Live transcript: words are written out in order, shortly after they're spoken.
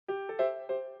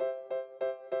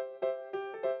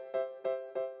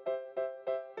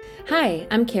Hi,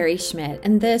 I'm Carrie Schmidt,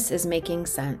 and this is Making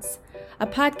Sense, a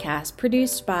podcast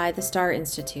produced by the Star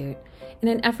Institute in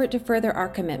an effort to further our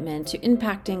commitment to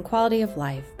impacting quality of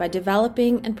life by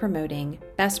developing and promoting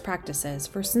best practices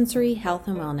for sensory health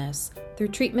and wellness through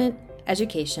treatment,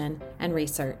 education, and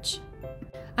research.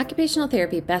 Occupational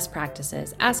therapy best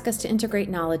practices ask us to integrate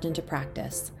knowledge into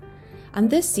practice. On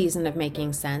this season of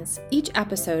Making Sense, each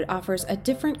episode offers a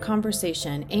different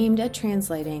conversation aimed at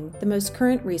translating the most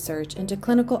current research into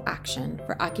clinical action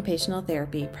for occupational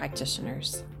therapy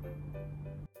practitioners.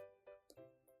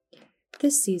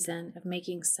 This season of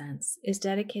Making Sense is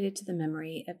dedicated to the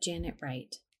memory of Janet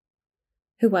Wright.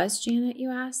 Who was Janet,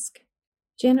 you ask?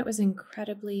 Janet was an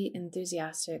incredibly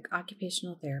enthusiastic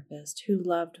occupational therapist who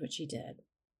loved what she did.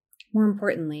 More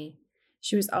importantly,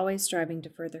 she was always striving to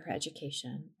further her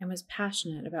education and was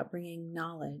passionate about bringing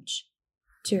knowledge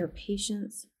to her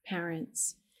patients,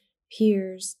 parents,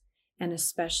 peers, and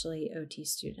especially OT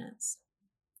students.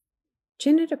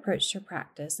 Janet approached her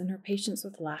practice and her patients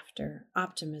with laughter,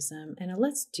 optimism, and a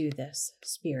let's do this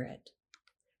spirit.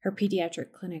 Her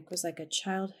pediatric clinic was like a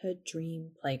childhood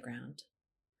dream playground.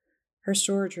 Her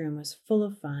storage room was full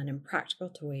of fun and practical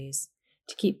toys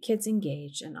to keep kids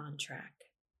engaged and on track.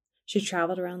 She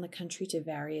traveled around the country to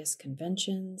various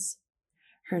conventions,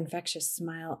 her infectious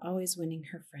smile always winning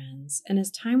her friends, and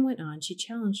as time went on, she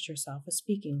challenged herself with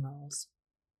speaking roles.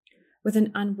 With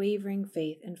an unwavering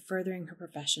faith in furthering her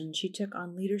profession, she took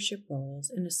on leadership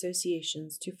roles in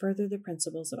associations to further the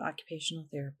principles of occupational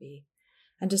therapy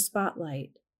and to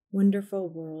spotlight wonderful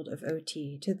world of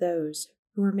OT to those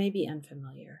who were maybe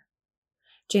unfamiliar.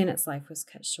 Janet's life was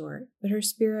cut short, but her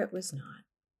spirit was not.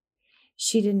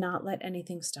 She did not let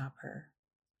anything stop her.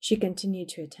 She continued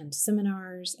to attend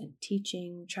seminars and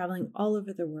teaching, traveling all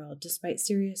over the world despite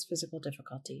serious physical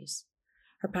difficulties.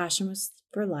 Her passion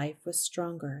for life was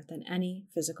stronger than any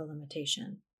physical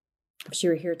limitation. If she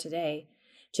were here today,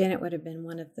 Janet would have been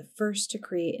one of the first to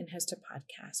create and host a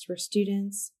podcast where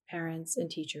students, parents, and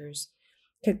teachers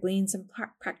could glean some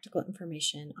practical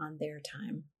information on their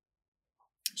time.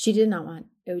 She did not want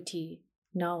OT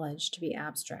knowledge to be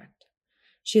abstract.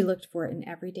 She looked for it in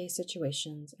everyday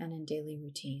situations and in daily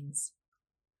routines.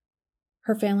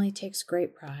 Her family takes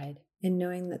great pride in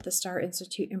knowing that the Star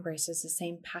Institute embraces the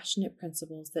same passionate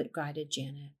principles that guided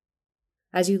Janet.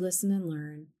 As you listen and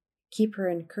learn, keep her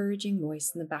encouraging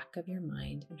voice in the back of your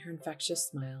mind and her infectious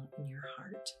smile in your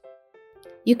heart.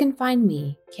 You can find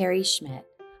me, Carrie Schmidt,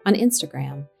 on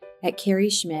Instagram at Carrie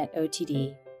Schmidt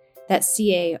OTD. That's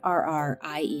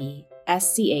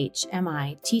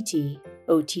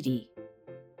CarrieSchmittOTD.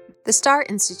 The Star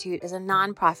Institute is a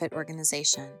nonprofit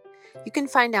organization. You can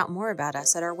find out more about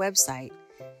us at our website,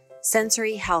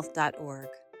 sensoryhealth.org.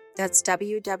 That's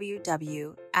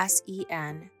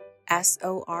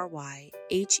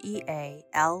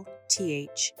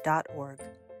www.sensoryhealth.org.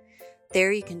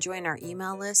 There you can join our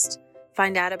email list,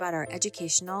 find out about our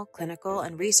educational, clinical,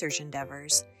 and research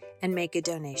endeavors, and make a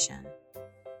donation.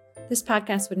 This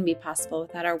podcast wouldn't be possible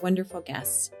without our wonderful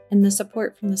guests and the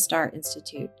support from the Star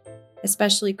Institute,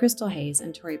 especially Crystal Hayes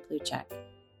and Tori Pluchek.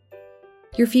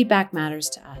 Your feedback matters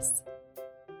to us.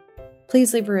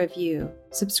 Please leave a review,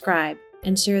 subscribe,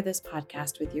 and share this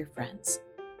podcast with your friends.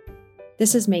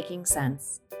 This is Making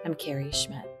Sense. I'm Carrie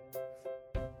Schmidt.